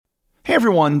Hey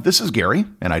everyone, this is Gary,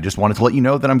 and I just wanted to let you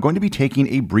know that I'm going to be taking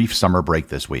a brief summer break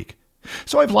this week.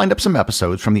 So I've lined up some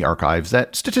episodes from the archives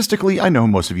that statistically I know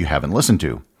most of you haven't listened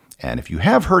to. And if you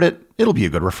have heard it, it'll be a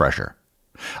good refresher.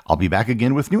 I'll be back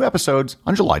again with new episodes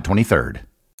on July 23rd.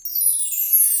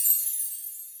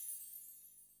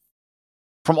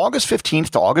 From August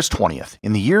 15th to August 20th,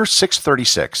 in the year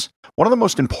 636, one of the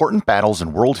most important battles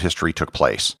in world history took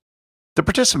place. The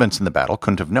participants in the battle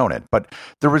couldn't have known it, but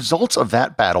the results of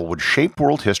that battle would shape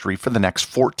world history for the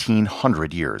next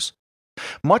 1,400 years.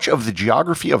 Much of the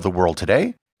geography of the world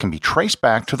today can be traced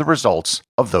back to the results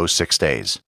of those 6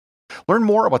 days. Learn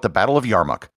more about the Battle of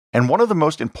Yarmouk and one of the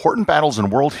most important battles in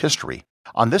world history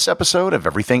on this episode of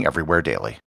Everything Everywhere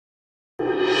Daily.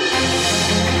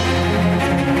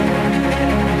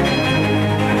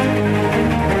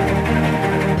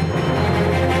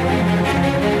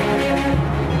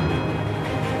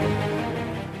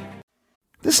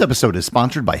 This episode is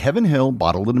sponsored by Heaven Hill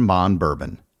Bottled and Bond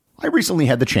Bourbon. I recently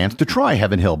had the chance to try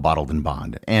Heaven Hill Bottled and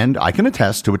Bond, and I can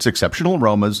attest to its exceptional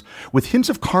aromas with hints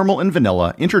of caramel and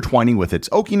vanilla intertwining with its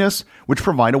oakiness, which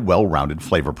provide a well-rounded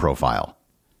flavor profile.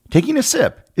 Taking a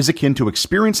sip is akin to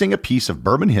experiencing a piece of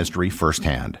bourbon history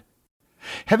firsthand.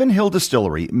 Heaven Hill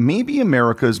Distillery may be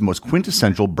America's most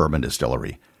quintessential bourbon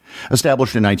distillery.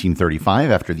 Established in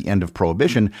 1935 after the end of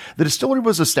Prohibition, the distillery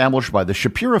was established by the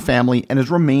Shapiro family and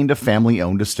has remained a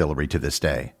family-owned distillery to this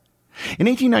day. In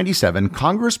 1897,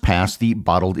 Congress passed the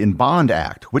Bottled in Bond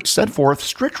Act, which set forth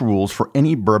strict rules for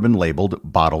any bourbon labeled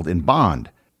Bottled in Bond.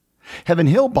 Heaven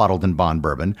Hill Bottled in Bond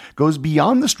Bourbon goes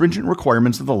beyond the stringent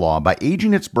requirements of the law by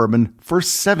aging its bourbon for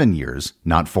 7 years,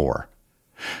 not 4.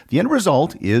 The end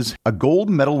result is a gold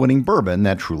medal-winning bourbon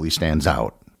that truly stands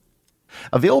out.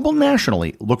 Available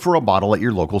nationally, look for a bottle at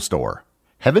your local store.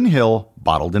 Heaven Hill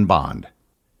Bottled in Bond.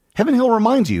 Heaven Hill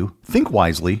reminds you, think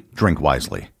wisely, drink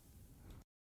wisely.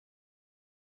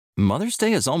 Mother's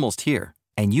Day is almost here,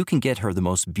 and you can get her the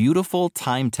most beautiful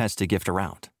time-tested gift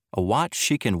around. A watch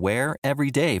she can wear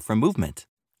every day from Movement.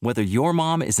 Whether your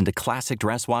mom is into classic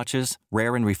dress watches,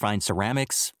 rare and refined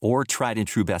ceramics, or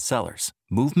tried-and-true bestsellers,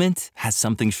 Movement has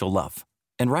something she'll love.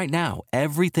 And right now,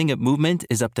 everything at Movement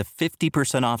is up to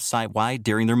 50% off site-wide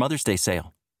during their Mother's Day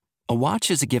sale. A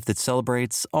watch is a gift that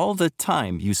celebrates all the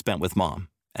time you spent with mom.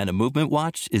 And a Movement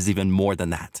watch is even more than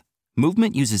that.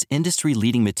 Movement uses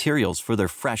industry-leading materials for their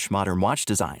fresh modern watch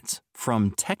designs,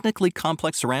 from technically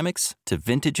complex ceramics to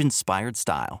vintage-inspired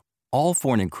style. All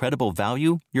for an incredible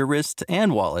value your wrist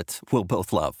and wallet will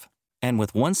both love. And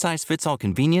with one-size-fits-all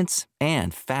convenience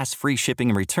and fast free shipping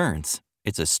and returns,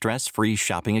 it's a stress-free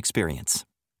shopping experience.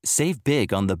 Save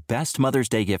big on the best Mother's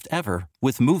Day gift ever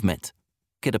with Movement.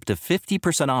 Get up to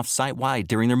 50% off site-wide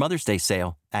during their Mother's Day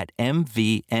sale at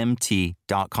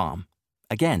mvmt.com.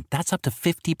 Again, that's up to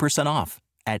 50% off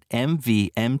at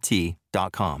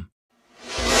mvmt.com.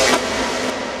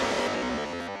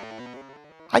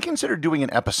 I considered doing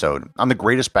an episode on the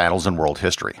greatest battles in world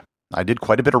history. I did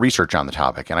quite a bit of research on the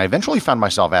topic, and I eventually found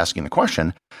myself asking the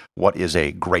question, what is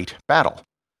a great battle?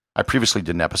 I previously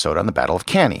did an episode on the Battle of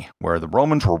Cannae, where the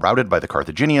Romans were routed by the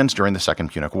Carthaginians during the Second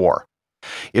Punic War.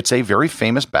 It's a very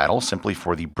famous battle simply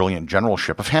for the brilliant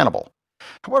generalship of Hannibal.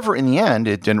 However, in the end,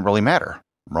 it didn't really matter.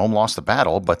 Rome lost the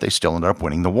battle, but they still ended up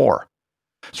winning the war.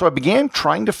 So I began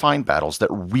trying to find battles that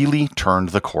really turned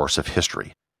the course of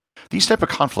history. These type of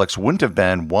conflicts wouldn't have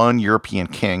been one European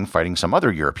king fighting some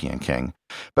other European king,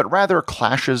 but rather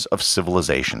clashes of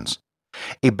civilizations.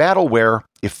 A battle where,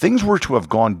 if things were to have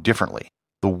gone differently,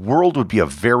 the world would be a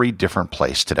very different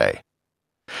place today.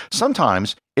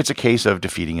 Sometimes it's a case of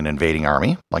defeating an invading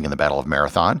army, like in the Battle of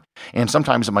Marathon, and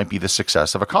sometimes it might be the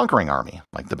success of a conquering army,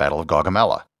 like the Battle of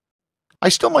Gaugamela. I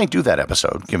still might do that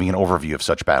episode, giving an overview of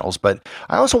such battles, but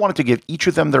I also wanted to give each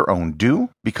of them their own due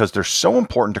because they're so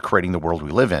important to creating the world we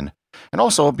live in, and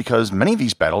also because many of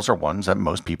these battles are ones that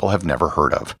most people have never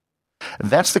heard of.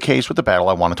 That's the case with the battle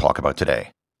I want to talk about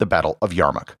today, the Battle of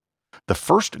Yarmouk, the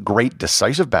first great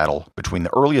decisive battle between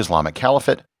the early Islamic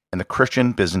Caliphate and the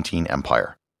Christian Byzantine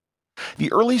Empire.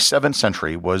 The early 7th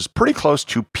century was pretty close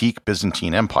to peak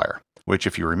Byzantine Empire, which,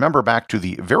 if you remember back to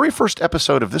the very first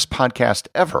episode of this podcast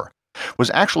ever,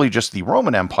 was actually just the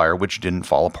Roman Empire, which didn't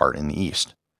fall apart in the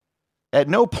East. At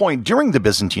no point during the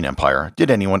Byzantine Empire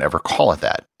did anyone ever call it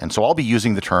that, and so I'll be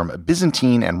using the term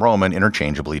Byzantine and Roman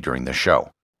interchangeably during this show.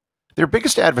 Their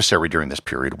biggest adversary during this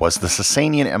period was the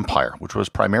Sasanian Empire, which was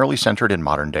primarily centered in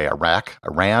modern-day Iraq,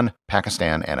 Iran,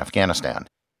 Pakistan, and Afghanistan.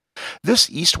 This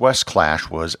east-west clash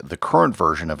was the current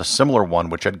version of a similar one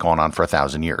which had gone on for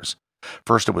 1,000 years.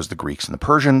 First it was the Greeks and the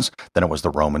Persians, then it was the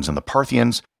Romans and the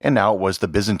Parthians, and now it was the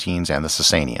Byzantines and the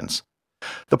Sasanians.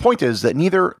 The point is that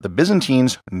neither the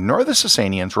Byzantines nor the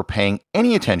Sasanians were paying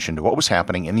any attention to what was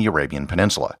happening in the Arabian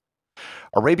Peninsula.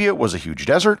 Arabia was a huge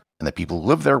desert, and the people who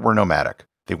lived there were nomadic.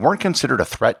 They weren't considered a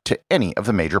threat to any of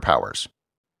the major powers.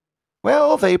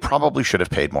 Well, they probably should have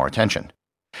paid more attention.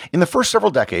 In the first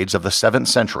several decades of the 7th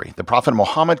century, the Prophet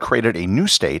Muhammad created a new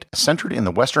state centered in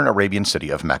the western Arabian city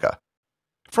of Mecca.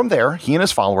 From there, he and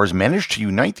his followers managed to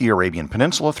unite the Arabian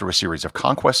Peninsula through a series of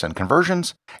conquests and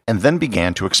conversions, and then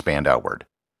began to expand outward.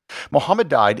 Muhammad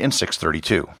died in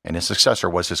 632, and his successor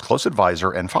was his close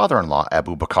advisor and father-in-law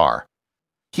Abu Bakr.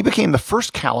 He became the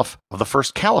first caliph of the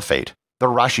first caliphate, the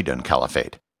Rashidun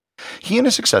Caliphate. He and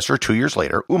his successor 2 years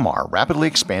later, Umar, rapidly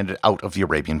expanded out of the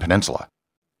Arabian Peninsula.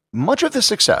 Much of this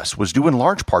success was due in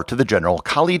large part to the general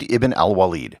Khalid ibn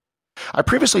al-Walid. I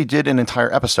previously did an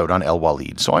entire episode on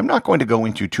al-Walid, so I'm not going to go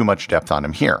into too much depth on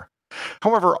him here.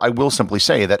 However, I will simply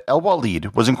say that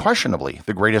al-Walid was unquestionably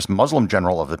the greatest Muslim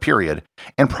general of the period,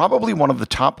 and probably one of the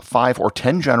top 5 or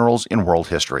 10 generals in world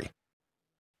history.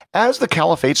 As the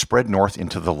Caliphate spread north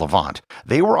into the Levant,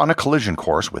 they were on a collision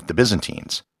course with the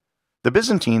Byzantines. The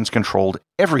Byzantines controlled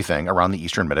everything around the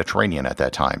eastern Mediterranean at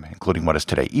that time, including what is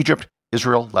today Egypt,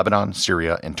 Israel, Lebanon,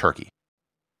 Syria, and Turkey.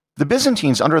 The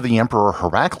Byzantines under the Emperor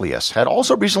Heraclius had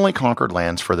also recently conquered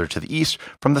lands further to the east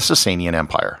from the Sasanian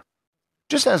Empire.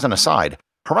 Just as an aside,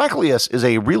 Heraclius is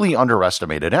a really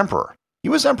underestimated emperor. He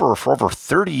was emperor for over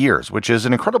 30 years, which is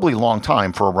an incredibly long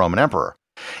time for a Roman emperor,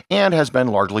 and has been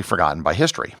largely forgotten by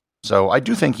history, so I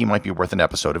do think he might be worth an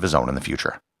episode of his own in the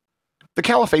future. The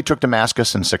Caliphate took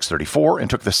Damascus in 634 and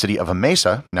took the city of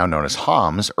Emesa, now known as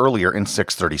Homs, earlier in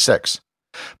 636.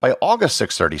 By August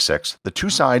 636, the two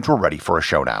sides were ready for a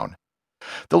showdown.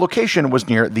 The location was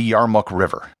near the Yarmouk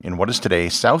River, in what is today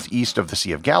southeast of the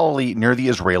Sea of Galilee near the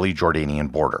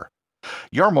Israeli-Jordanian border.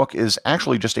 Yarmouk is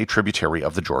actually just a tributary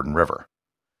of the Jordan River.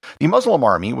 The Muslim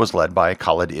army was led by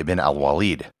Khalid ibn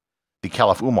al-Walid. The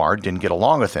Caliph Umar didn't get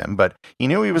along with him, but he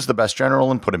knew he was the best general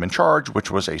and put him in charge,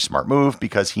 which was a smart move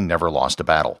because he never lost a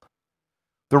battle.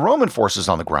 The Roman forces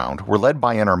on the ground were led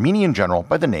by an Armenian general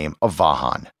by the name of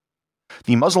Vahan.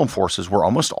 The Muslim forces were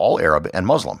almost all Arab and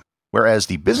Muslim, whereas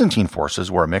the Byzantine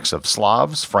forces were a mix of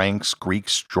Slavs, Franks,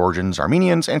 Greeks, Georgians,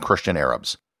 Armenians, and Christian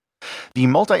Arabs. The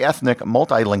multi-ethnic,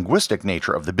 multilinguistic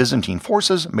nature of the Byzantine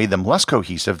forces made them less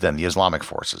cohesive than the Islamic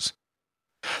forces.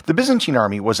 The Byzantine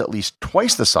army was at least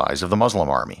twice the size of the Muslim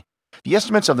army. The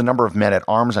estimates of the number of men at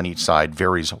arms on each side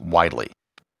varies widely.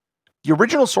 The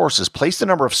original sources placed the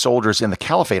number of soldiers in the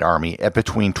Caliphate army at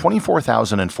between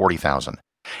 24,000 and 40,000.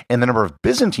 And the number of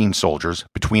Byzantine soldiers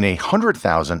between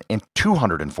 100,000 and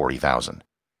 240,000.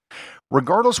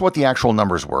 Regardless what the actual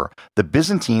numbers were, the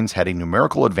Byzantines had a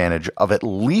numerical advantage of at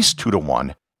least 2 to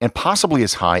 1 and possibly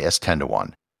as high as 10 to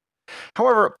 1.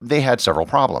 However, they had several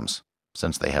problems.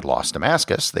 Since they had lost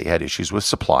Damascus, they had issues with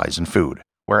supplies and food,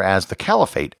 whereas the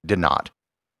Caliphate did not.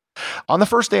 On the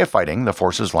first day of fighting, the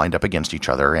forces lined up against each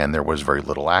other and there was very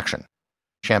little action.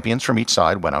 Champions from each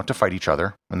side went out to fight each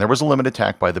other, and there was a limited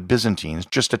attack by the Byzantines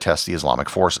just to test the Islamic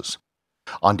forces.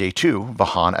 On day 2,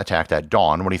 Vahan attacked at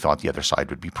dawn when he thought the other side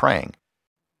would be praying.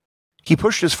 He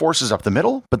pushed his forces up the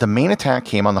middle, but the main attack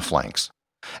came on the flanks.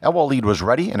 Al-Walid was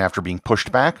ready, and after being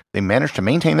pushed back, they managed to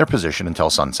maintain their position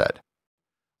until sunset.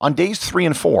 On days 3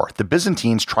 and 4, the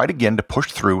Byzantines tried again to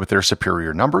push through with their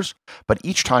superior numbers, but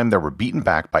each time they were beaten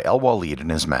back by Al-Walid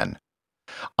and his men.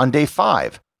 On day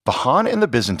 5, Vahan and the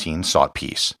Byzantines sought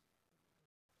peace.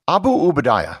 Abu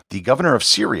Ubaidah, the governor of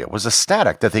Syria, was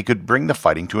ecstatic that they could bring the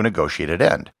fighting to a negotiated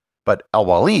end, but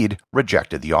al-Walid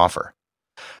rejected the offer.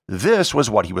 This was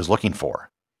what he was looking for.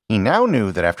 He now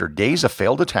knew that after days of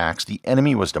failed attacks, the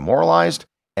enemy was demoralized,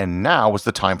 and now was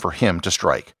the time for him to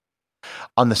strike.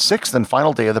 On the 6th and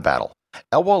final day of the battle,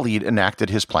 al-Walid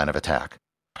enacted his plan of attack.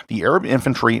 The Arab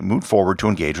infantry moved forward to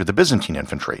engage with the Byzantine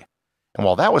infantry, and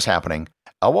while that was happening,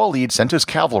 Al-Walid sent his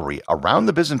cavalry around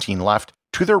the Byzantine left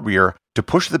to their rear to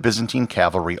push the Byzantine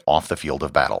cavalry off the field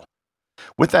of battle.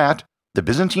 With that, the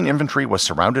Byzantine infantry was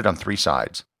surrounded on 3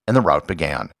 sides, and the rout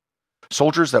began.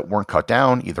 Soldiers that weren't cut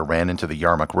down either ran into the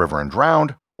Yarmouk River and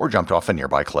drowned, or jumped off a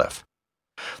nearby cliff.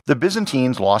 The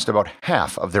Byzantines lost about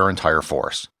half of their entire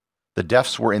force. The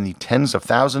deaths were in the tens of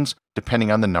thousands,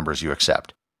 depending on the numbers you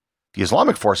accept. The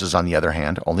Islamic forces, on the other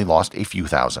hand, only lost a few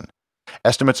thousand.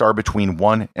 Estimates are between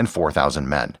 1,000 and 4,000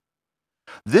 men.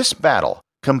 This battle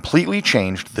completely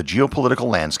changed the geopolitical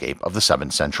landscape of the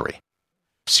 7th century.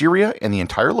 Syria and the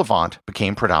entire Levant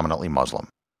became predominantly Muslim,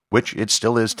 which it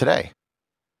still is today.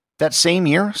 That same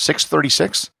year,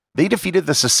 636, they defeated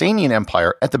the Sasanian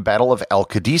Empire at the Battle of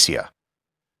Al-Qadisiyah.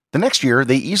 The next year,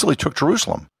 they easily took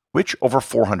Jerusalem, which over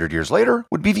 400 years later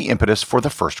would be the impetus for the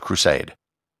First Crusade.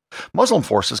 Muslim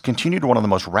forces continued one of the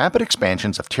most rapid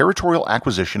expansions of territorial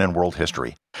acquisition in world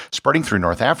history, spreading through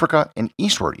North Africa and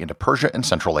eastward into Persia and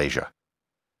Central Asia.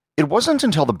 It wasn't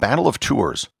until the Battle of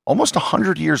Tours, almost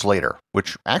 100 years later,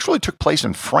 which actually took place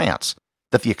in France,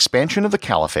 that the expansion of the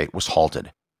caliphate was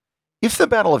halted. If the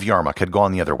Battle of Yarmouk had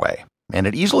gone the other way, and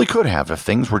it easily could have if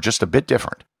things were just a bit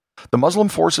different, the Muslim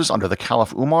forces under the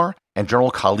Caliph Umar and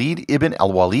General Khalid ibn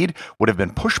al-Walid would have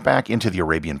been pushed back into the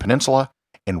Arabian Peninsula,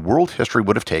 and world history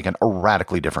would have taken a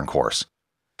radically different course.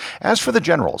 As for the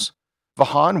generals,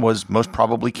 Vahan was most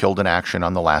probably killed in action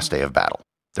on the last day of battle.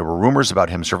 There were rumors about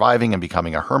him surviving and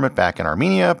becoming a hermit back in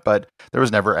Armenia, but there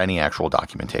was never any actual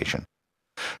documentation.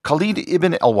 Khalid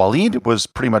ibn al-Walid was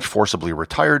pretty much forcibly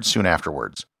retired soon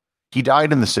afterwards. He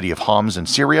died in the city of Homs in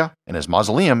Syria, and his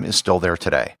mausoleum is still there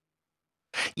today.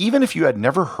 Even if you had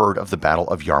never heard of the Battle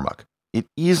of Yarmouk, it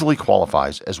easily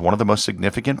qualifies as one of the most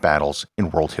significant battles in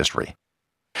world history.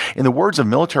 In the words of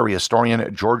military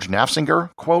historian George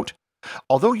Nafziger, quote,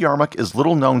 "Although Yarmouk is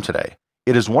little known today,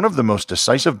 it is one of the most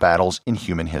decisive battles in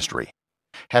human history.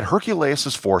 Had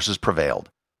Hercules' forces prevailed,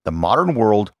 the modern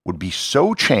world would be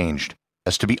so changed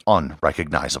as to be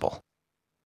unrecognizable."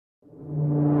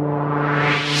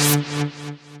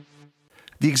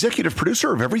 The executive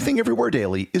producer of Everything Everywhere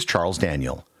Daily is Charles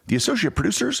Daniel. The associate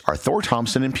producers are Thor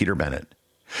Thompson and Peter Bennett.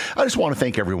 I just want to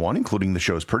thank everyone, including the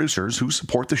show's producers, who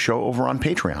support the show over on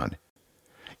Patreon.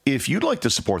 If you'd like to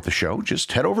support the show,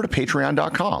 just head over to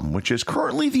patreon.com, which is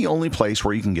currently the only place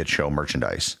where you can get show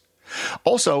merchandise.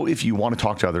 Also, if you want to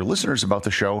talk to other listeners about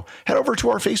the show, head over to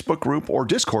our Facebook group or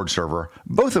Discord server,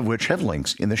 both of which have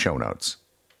links in the show notes.